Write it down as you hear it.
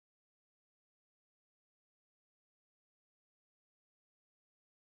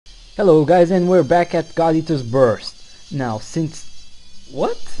Hello guys, and we're back at God Eater's Burst. Now, since...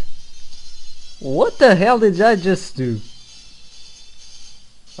 What? What the hell did I just do?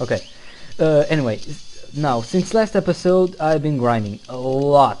 Okay. Anyway, now, since last episode, I've been grinding a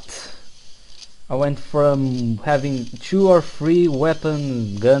lot. I went from having 2 or 3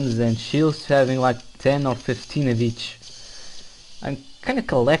 weapons, guns and shields to having like 10 or 15 of each. I'm kinda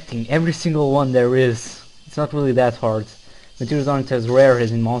collecting every single one there is. It's not really that hard. Materials aren't as rare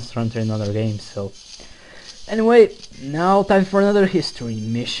as in Monster Hunter and other games, so... Anyway, now time for another history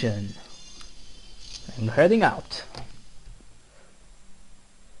mission. I'm heading out.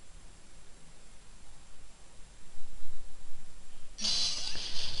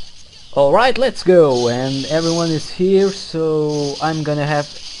 Alright, let's go! And everyone is here, so I'm gonna have...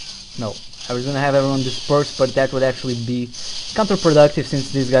 No, I was gonna have everyone dispersed, but that would actually be counterproductive since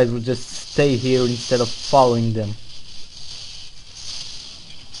these guys would just stay here instead of following them.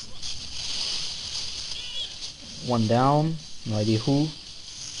 One down, no idea who.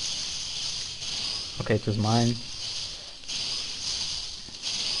 Okay, it was mine.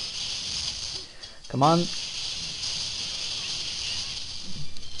 Come on.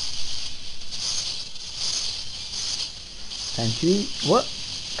 Thank you. What?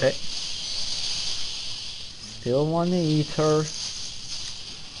 Okay. Still one eater.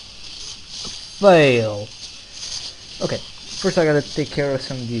 Fail. Okay, first I gotta take care of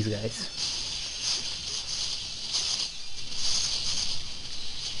some of these guys.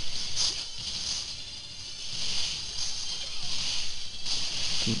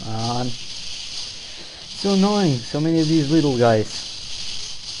 Come on. So annoying, so many of these little guys.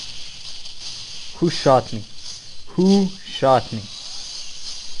 Who shot me? Who shot me?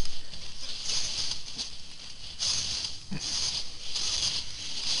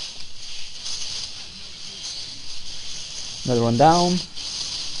 Another one down.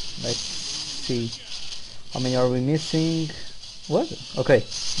 Let's see. How many are we missing? What? Okay,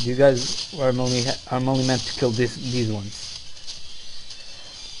 you guys are only meant to kill these ones.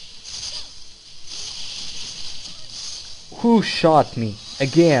 Who shot me?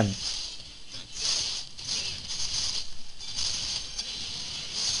 Again.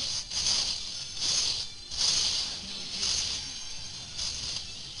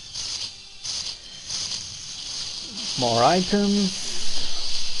 More items.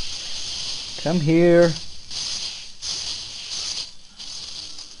 Come here.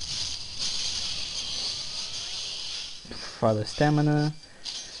 Further stamina.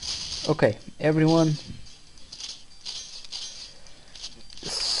 Okay, everyone.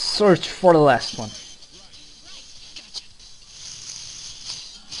 Search for the last one.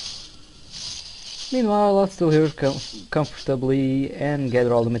 Meanwhile, I'll still here comfortably and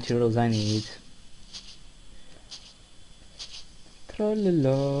gather all the materials I need.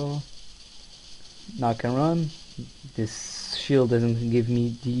 Tra-la-la. Now I can run. This shield doesn't give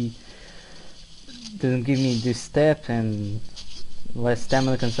me this step and less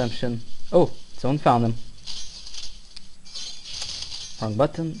stamina consumption. Oh, someone found them. Wrong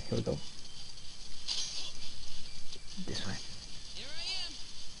button. Here we go. This way.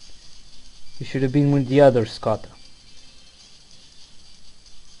 You should have been with the other Scott.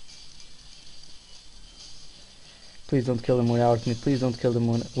 Please don't kill him without me. Please don't kill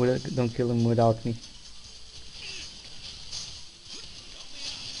him. Don't kill him without me.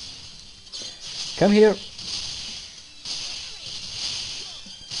 Come here.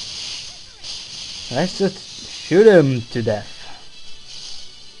 Let's just shoot him to death.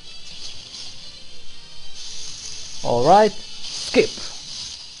 Alright, skip.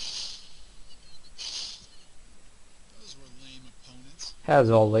 Those were lame opponents. As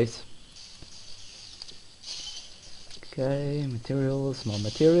always. Okay, materials, more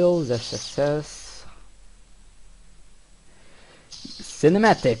materials, SSS.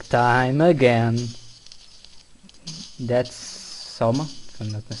 Cinematic time again. That's Soma, if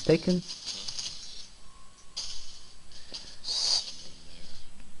I'm not mistaken.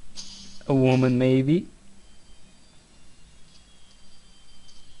 A woman, maybe.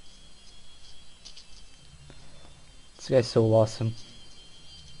 This guy's so awesome.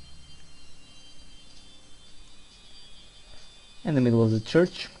 In the middle of the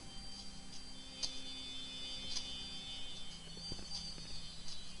church.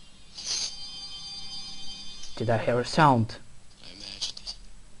 Did I hear a sound? I imagined it.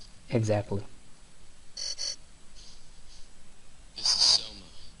 Exactly. This is Soma.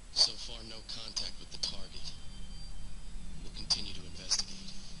 So far, no contact with the target. We'll continue to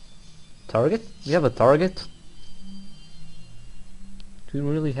investigate. Target? We have a target? Do we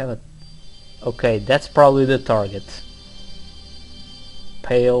really have a... Okay, that's probably the target.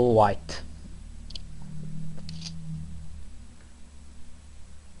 pale white.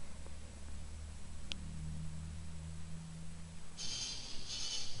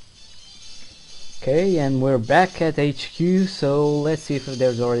 Okay, and we're back at HQ, so let's see if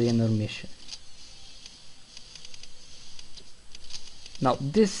there's already another mission. Now,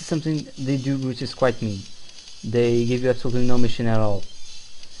 this is something they do which is quite mean. They give you absolutely no mission at all.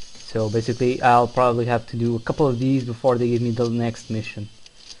 So basically, I'll probably have to do a couple of these before they give me the next mission.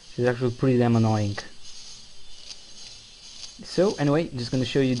 Which is actually pretty damn annoying. So anyway, just gonna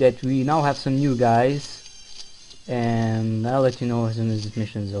show you that we now have some new guys. And I'll let you know as soon as this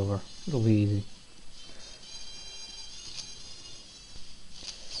mission is over. It'll be easy.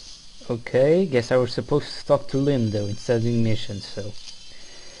 Okay, guess I was supposed to talk to Lindow instead of doing missions, so...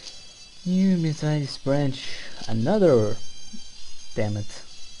 New miscellaneous branch, another... Damn it.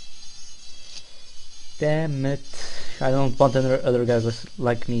 Damn it. I don't want other guys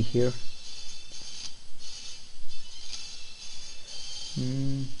like me here.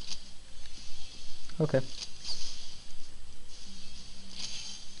 Okay.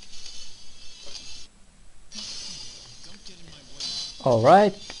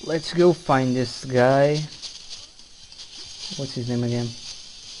 Alright, let's go find this guy. What's his name again?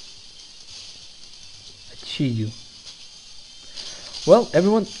 Chiyu. Well,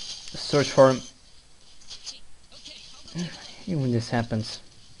 everyone, search for him. When this happens.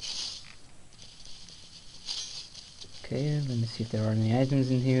 Okay, let me see if there are any items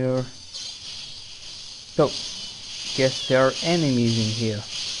in here. So, guess there are enemies in here.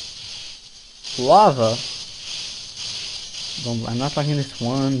 Lava? I'm not liking this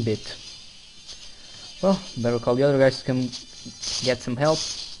one bit. Well, better call the other guys to come get some help.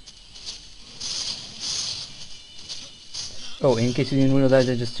 Oh, in case you didn't realize,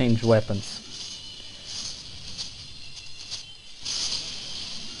 I just changed weapons.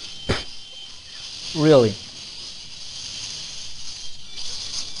 Really?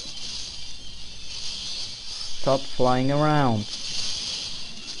 Stop flying around.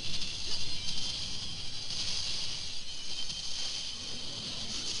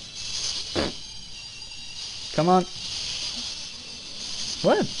 Come on.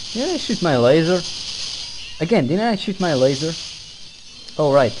 What? Didn't I shoot my laser? Again, didn't I shoot my laser?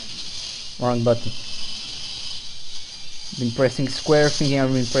 Oh, right. Wrong button. Been pressing square thinking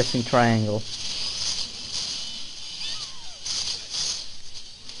I've been pressing triangle.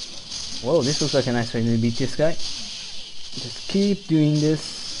 Whoa, this looks like a nice way to beat this guy. Just keep doing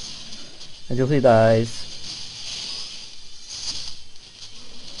this until he dies.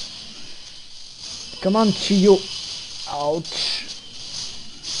 Come on, Chiyo. Ouch.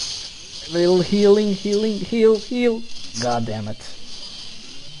 A little healing, heal. God damn it.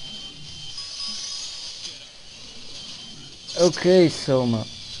 Okay, Soma.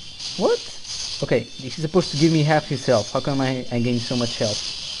 What? Okay, he's supposed to give me half his health. How come I gain so much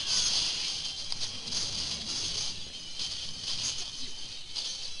health?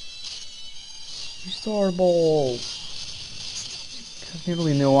 Restore ball. There's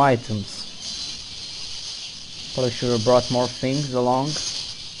nearly no items. Probably should have brought more things along.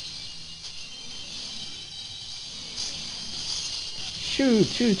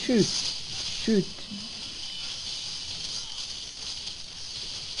 Shoot.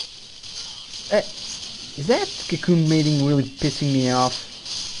 Is that cocoon mating really pissing me off?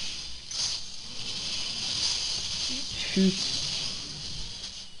 Shoot.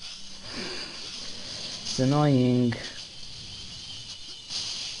 It's annoying.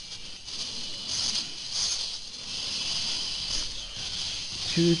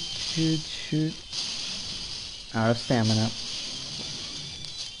 Shoot. Out of stamina.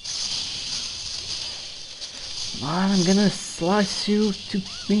 I'm gonna slice you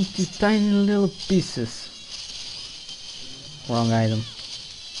into tiny little pieces. Wrong item.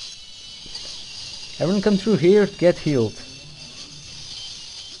 Everyone come through here, get healed.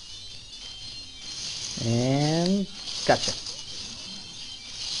 And gotcha.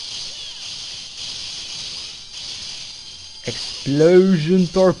 Explosion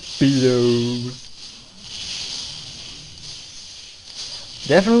torpedo.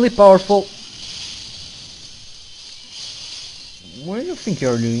 Definitely powerful. What do you think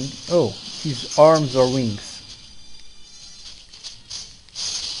you're doing? Oh, his arms or wings.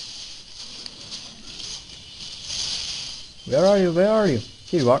 Where are you?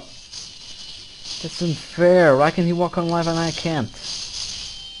 Here you are. That's unfair. Why can he walk on lava and I can't?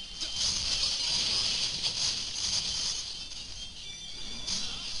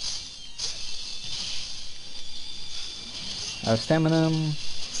 Our stamina.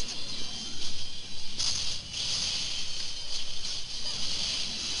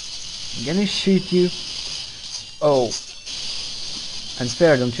 I'm gonna shoot you. Oh.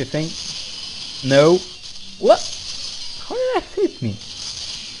 Unfair, don't you think? No. What? How did that hit me?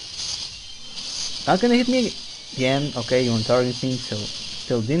 Not gonna hit me again. Okay, you weren't targeting, so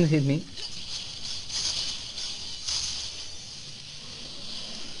still didn't hit me.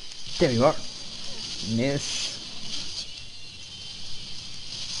 There you are. Miss.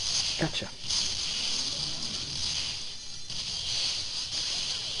 Gotcha.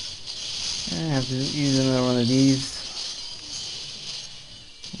 I have to use another one of these.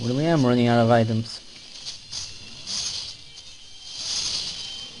 Really am running out of items.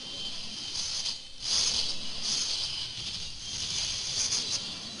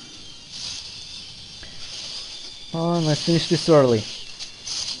 Oh, let's finish this early.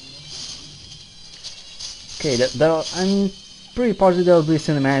 Okay, I'm pretty positive there will be a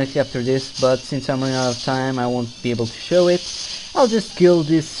cinematic after this, but since I'm running out of time, I won't be able to show it. I'll just kill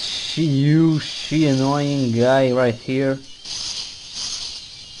this she annoying guy right here.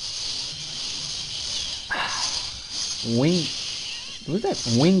 Wing... Was that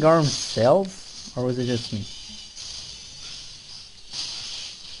wing arm cells? Or was it just me?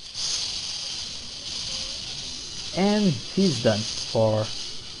 And he's done for...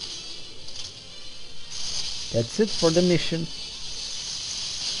 That's it for the mission.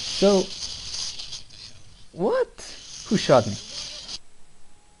 So... What? Who shot me?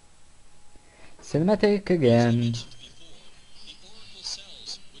 Cinematic again.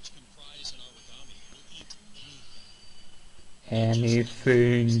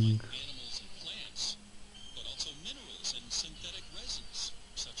 Anything.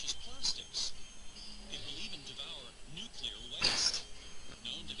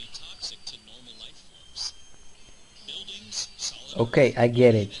 Okay, I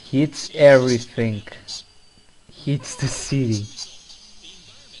get it. Hits everything. Hits the city.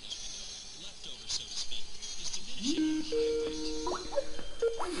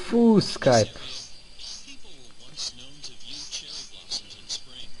 Full Skype.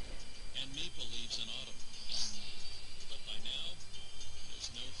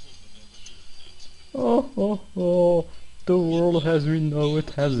 Oh, oh, oh. The world as we know it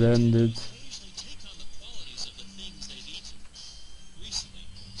has ended.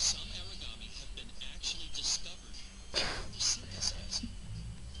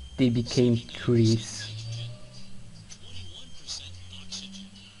 They became trees.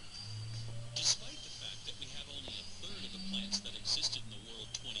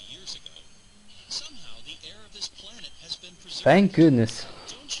 Thank goodness.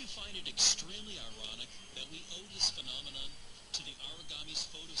 Don't you find it extremely ironic that we owe this phenomenon to the origami's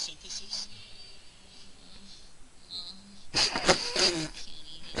photosynthesis?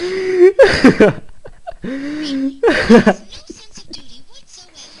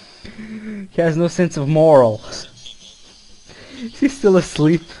 He has no sense of moral. He's still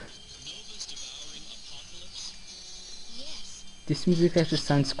asleep. This music actually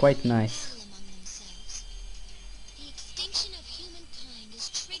sounds quite nice.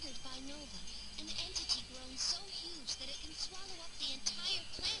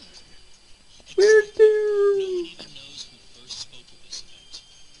 We're doomed.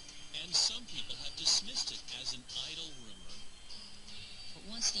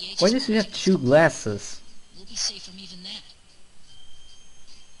 Why does he have 2 glasses? We'll be safe from even that.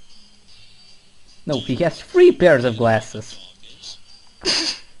 No, he has 3 pairs of glasses.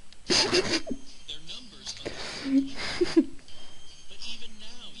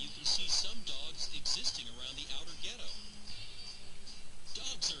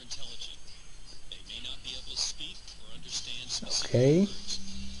 Okay.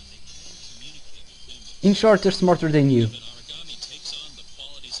 In short, they're smarter than you.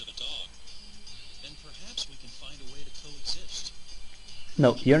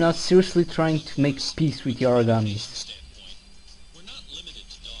 No, you're not seriously trying to make peace with the origamis. We're not limited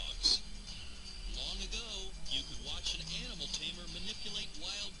to dogs. Long ago, you could watch an animal tamer manipulate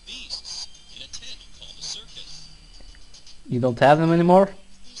wild beasts in a tent called a circus. You don't have them anymore?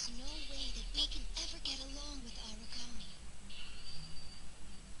 There's no way that we can ever get along with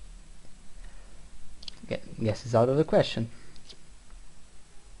origami. Guess it's out of the question.